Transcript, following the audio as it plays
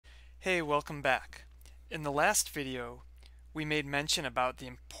Hey, welcome back. In the last video, we made mention about the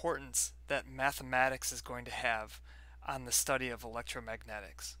importance that mathematics is going to have on the study of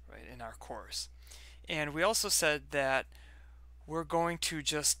electromagnetics, right, in our course. And we also said that we're going to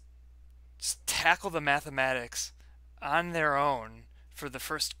just tackle the mathematics on their own for the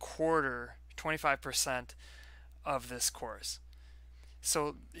first quarter, 25% of this course.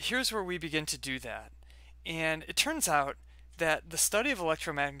 So here's where we begin to do that. And it turns out that the study of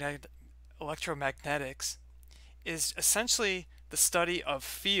electromagnetics is essentially the study of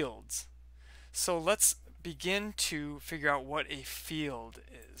fields. So let's begin to figure out what a field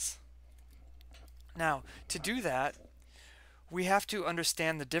is. Now, to do that, we have to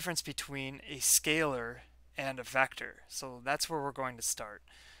understand the difference between a scalar and a vector. So that's where we're going to start.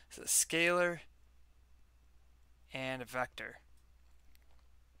 So a scalar and a vector.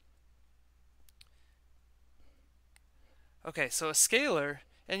 Okay, so a scalar,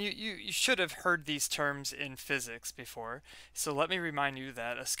 and you should have heard these terms in physics before, so let me remind you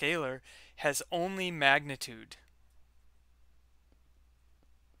that a scalar has only magnitude.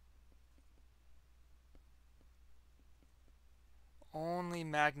 Only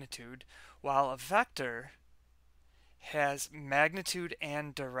magnitude, while a vector has magnitude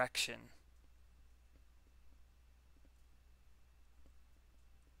and direction.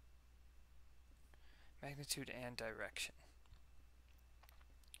 Magnitude and direction.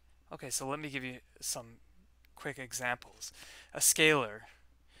 Okay, so let me give you some quick examples. A scalar,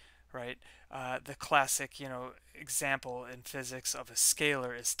 right? The classic, example in physics of a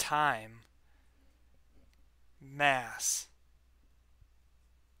scalar is time, mass,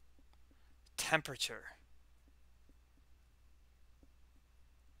 temperature.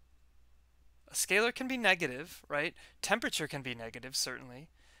 A scalar can be negative, right? Temperature can be negative, certainly.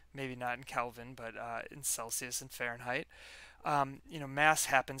 Maybe not in Kelvin, but in Celsius and Fahrenheit. Mass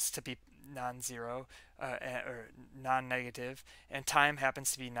happens to be non-zero or non-negative, and time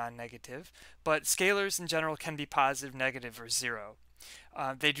happens to be non-negative. But scalars in general can be positive, negative, or zero.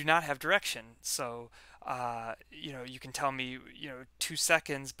 They do not have direction, so you can tell me 2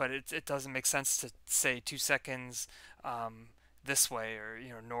 seconds, but it doesn't make sense to say 2 seconds this way,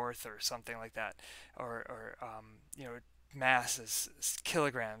 or north, or something like that, or mass is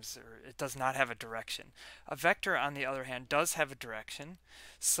kilograms, or it does not have a direction. A vector, on the other hand, does have a direction.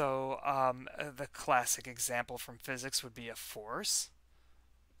 So the classic example from physics would be a force,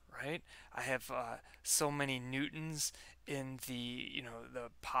 right? I have so many newtons in the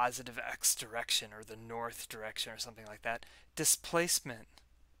positive x direction, or the north direction, or something like that. Displacement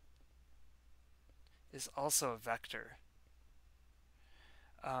is also a vector.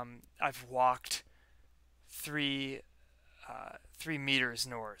 I've walked 3 meters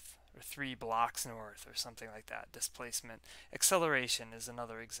north, or 3 blocks north, or something like that. Displacement. Acceleration is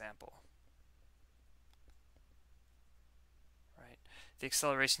another example. Right. The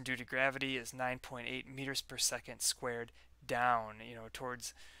acceleration due to gravity is 9.8 meters per second squared down,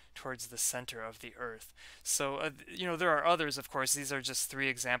 towards the center of the Earth. So, there are others, of course. These are just 3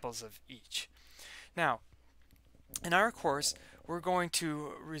 examples of each. Now, in our course, we're going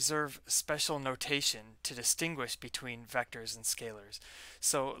to reserve special notation to distinguish between vectors and scalars.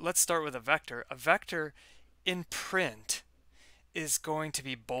 So let's start with a vector. A vector in print is going to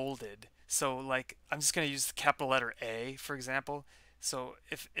be bolded. So like, I'm just going to use the capital letter A, for example. So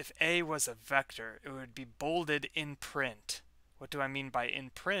if A was a vector, it would be bolded in print. What do I mean by in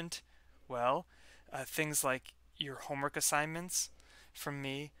print? Well, things like your homework assignments from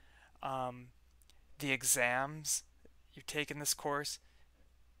me, the exams you take in this course,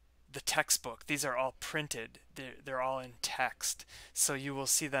 the textbook, these are all printed. They're all in text, so you will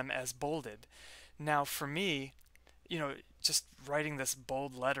see them as bolded. Now for me, just writing this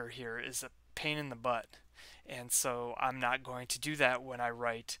bold letter here is a pain in the butt, and so I'm not going to do that when I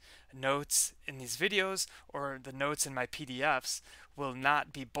write notes in these videos, or the notes in my PDFs will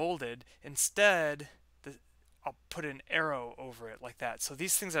not be bolded. Instead, I'll put an arrow over it like that. So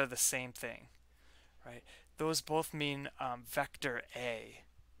these things are the same thing, right? Those both mean vector A.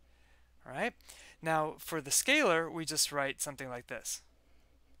 All right. Now for the scalar, we just write something like this.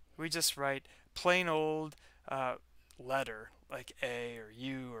 We just write plain old letter like A or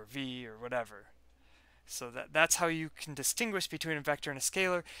U or V or whatever. So that's how you can distinguish between a vector and a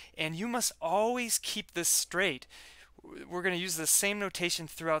scalar, and you must always keep this straight. We're going to use the same notation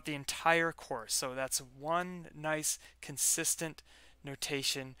throughout the entire course. So that's one nice consistent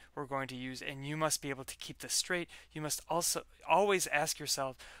notation we're going to use, and you must be able to keep this straight. You must also always ask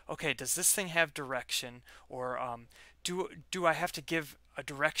yourself, okay, does this thing have direction, or do I have to give a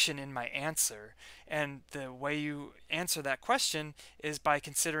direction in my answer? And the way you answer that question is by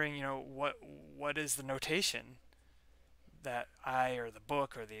considering, what is the notation that I or the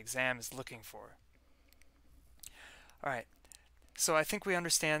book or the exam is looking for. All right. So I think we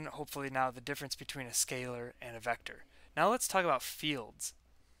understand, hopefully now, the difference between a scalar and a vector. Now let's talk about fields.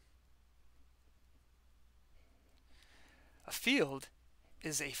 A field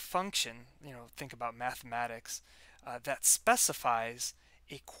is a function, think about mathematics, that specifies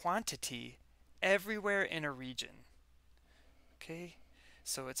a quantity everywhere in a region. Okay?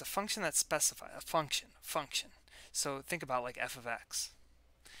 So it's a function that specifies, a function. So think about like f of x.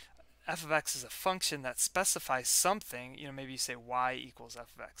 F of x is a function that specifies something, maybe you say y equals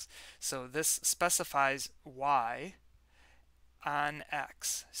f of x. So this specifies y on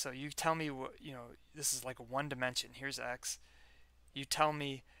x. So you tell me what, this is like a one dimension. Here's x. You tell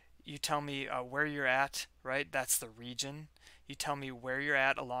me where you're at, right? That's the region. You tell me where you're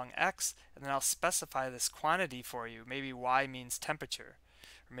at along x, and then I'll specify this quantity for you. Maybe y means temperature,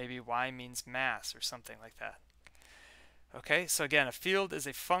 or maybe y means mass, or something like that. Okay, so again, a field is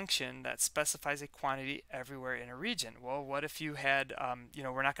a function that specifies a quantity everywhere in a region. Well, what if you had,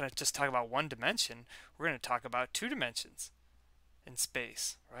 we're not going to just talk about one dimension. We're going to talk about two dimensions in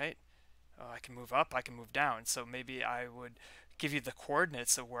space, right? I can move up, I can move down. So maybe I would give you the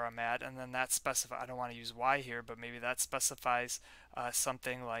coordinates of where I'm at, and then that specifies, I don't want to use y here, but maybe that specifies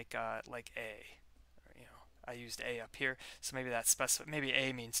something like A. I used A up here, so maybe that maybe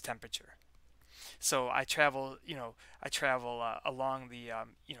A means temperature. So I travel, along the,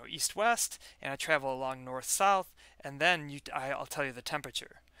 east-west, and I travel along north-south, and then I'll tell you the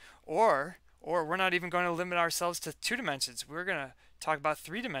temperature. Or we're not even going to limit ourselves to two dimensions. We're going to talk about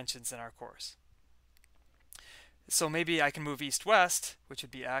three dimensions in our course. So maybe I can move east-west, which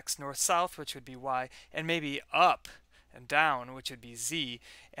would be x, north-south, which would be y, and maybe up and down, which would be z,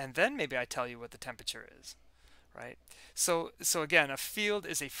 and then maybe I tell you what the temperature is, right? So again, a field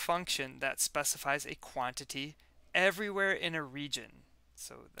is a function that specifies a quantity everywhere in a region.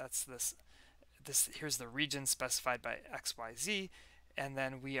 So that's this. Here's the region specified by x, y, z, and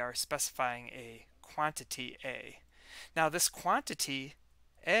then we are specifying a quantity A. Now this quantity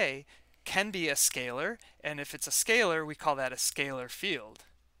A can be a scalar, and if it's a scalar, we call that a scalar field.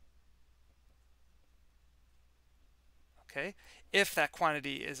 Okay? If that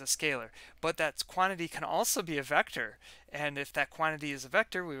quantity is a scalar. But that quantity can also be a vector, and if that quantity is a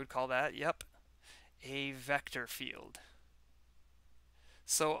vector, we would call that, a vector field.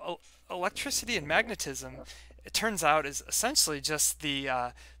 So electricity and magnetism, it turns out, is essentially just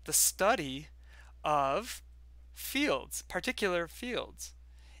the study of fields, particular fields.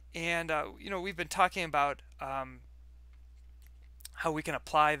 And we've been talking about how we can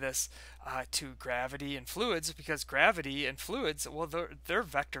apply this to gravity and fluids, because gravity and fluids, well, they're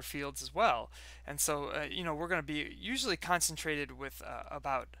vector fields as well. And so we're going to be usually concentrated with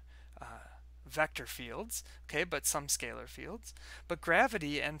about vector fields, okay, but some scalar fields. But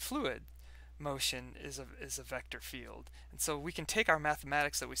gravity and fluid motion is a vector field. And so we can take our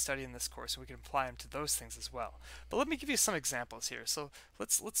mathematics that we study in this course and we can apply them to those things as well. But let me give you some examples here. So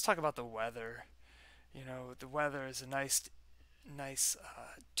let's talk about the weather. The weather is a nice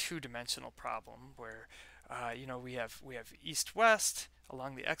two-dimensional problem where we have east-west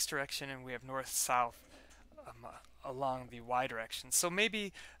along the x direction, and we have north-south along the y direction. So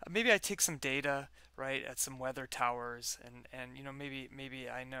maybe I take some data, right, at some weather towers, and maybe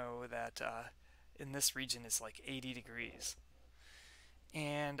I know that in this region is like 80 degrees,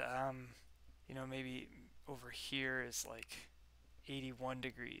 and maybe over here is like 81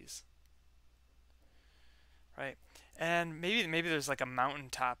 degrees, right? And maybe there's like a mountain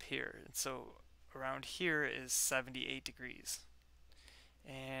top here, and so around here is 78 degrees,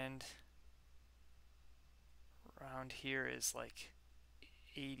 and around here is like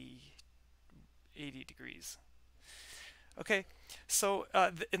 80 degrees. Okay, so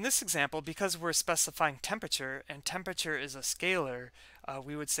in this example, because we're specifying temperature, and temperature is a scalar,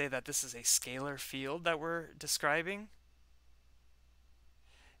 we would say that this is a scalar field that we're describing.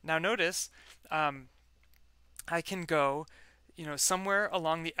 Now notice, I can go, somewhere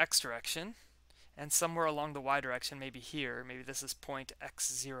along the x direction, and somewhere along the y direction, maybe here, maybe this is point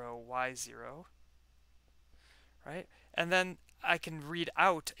x0, y0, right? And then I can read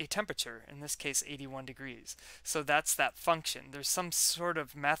out a temperature, in this case 81 degrees. So that's that function. There's some sort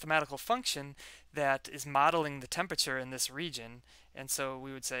of mathematical function that is modeling the temperature in this region, and so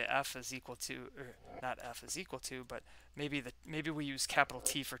we would say f is equal to, or not f is equal to, but maybe we use capital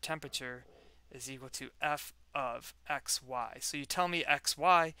T for temperature is equal to f of xy. So you tell me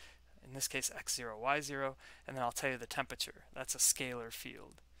xy, in this case x0, y0, and then I'll tell you the temperature. That's a scalar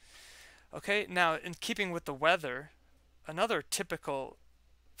field. Okay, now in keeping with the weather, another typical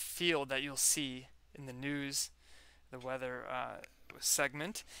field that you'll see in the news, the weather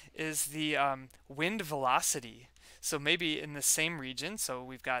segment, is the wind velocity. So maybe in the same region, so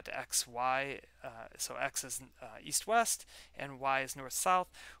we've got x, y, so x is east-west and y is north-south.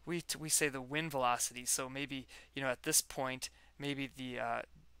 We say the wind velocity. So maybe, you know, at this point, maybe the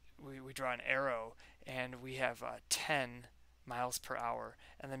we draw an arrow and we have 10 miles per hour,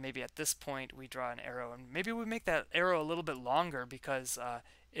 and then maybe at this point we draw an arrow, and maybe we make that arrow a little bit longer because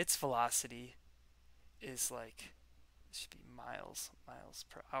its velocity is like, it should be miles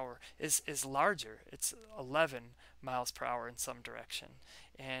per hour, is larger. It's 11 miles per hour in some direction.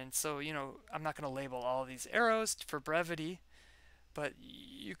 And so, you know, I'm not going to label all these arrows for brevity, but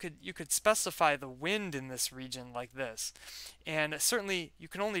you could specify the wind in this region like this. And certainly you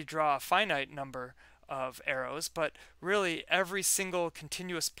can only draw a finite number of arrows, but really every single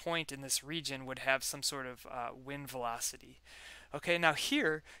continuous point in this region would have some sort of wind velocity. Okay, now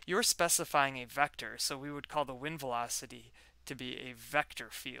here you're specifying a vector, so we would call the wind velocity to be a vector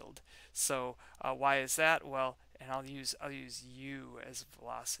field. So why is that? Well, and I'll use u as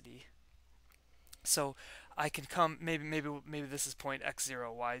velocity. So I can come, maybe this is point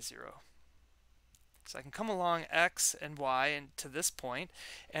x0, y0. So I can come along x and y and to this point,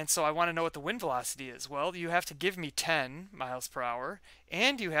 and so I want to know what the wind velocity is. Well, you have to give me 10 miles per hour,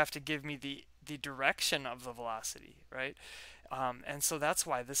 and you have to give me the direction of the velocity, right? And so that's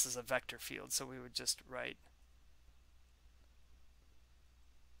why this is a vector field. So we would just write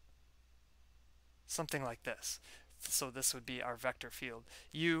something like this. So this would be our vector field.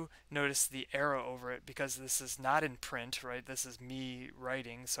 You notice the arrow over it because this is not in print, right? This is me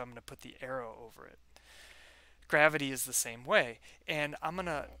writing, so I'm going to put the arrow over it. Gravity is the same way, and I'm going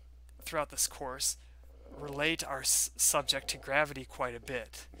to, throughout this course, relate our subject to gravity quite a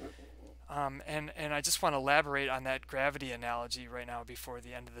bit. And I just want to elaborate on that gravity analogy right now before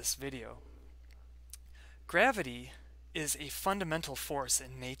the end of this video. Gravity is a fundamental force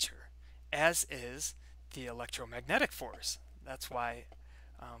in nature, as is the electromagnetic force. That's why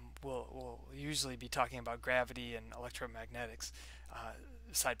we'll usually be talking about gravity and electromagnetics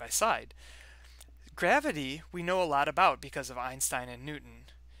side by side. Gravity we know a lot about because of Einstein and Newton,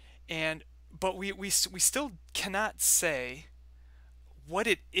 but we still cannot say what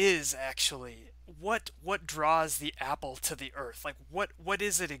it is actually. What draws the apple to the earth? Like what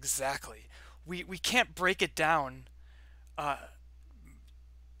is it exactly? We can't break it down on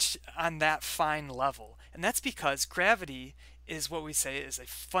that fine level, and that's because gravity is what we say is a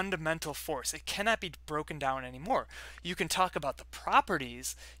fundamental force. It cannot be broken down anymore. You can talk about the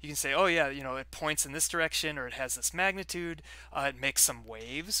properties. You can say, oh yeah, you know, it points in this direction, or it has this magnitude. It makes some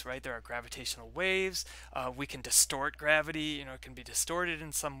waves, right? There are gravitational waves. We can distort gravity. You know, it can be distorted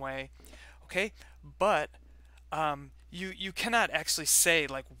in some way. Okay, but you cannot actually say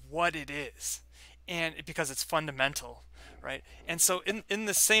like what it is, and because it's fundamental, right? And so in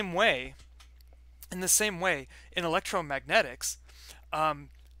the same way. In electromagnetics,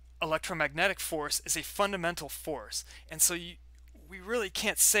 electromagnetic force is a fundamental force, and so we really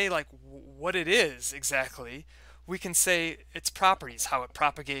can't say like what it is exactly. We can say its properties, how it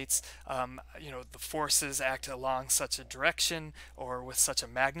propagates. You know, the forces act along such a direction or with such a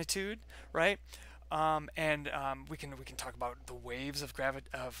magnitude, right? We can talk about the waves of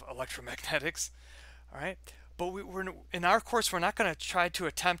electromagnetics, all right? But we're in our course, we're not going to try to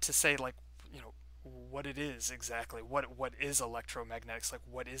attempt to say like, you know, what it is exactly. What is electromagnetics? Like,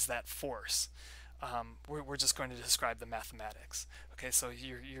 what is that force? We're just going to describe the mathematics. Okay, so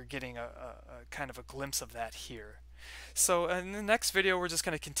you're getting a kind of a glimpse of that here. So in the next video, we're just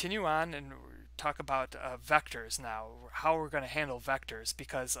going to continue on and talk about vectors now, how we're going to handle vectors,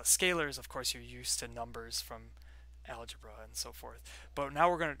 because scalars, of course, you're used to numbers from algebra and so forth. But now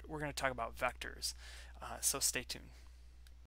we're going to talk about vectors. So stay tuned.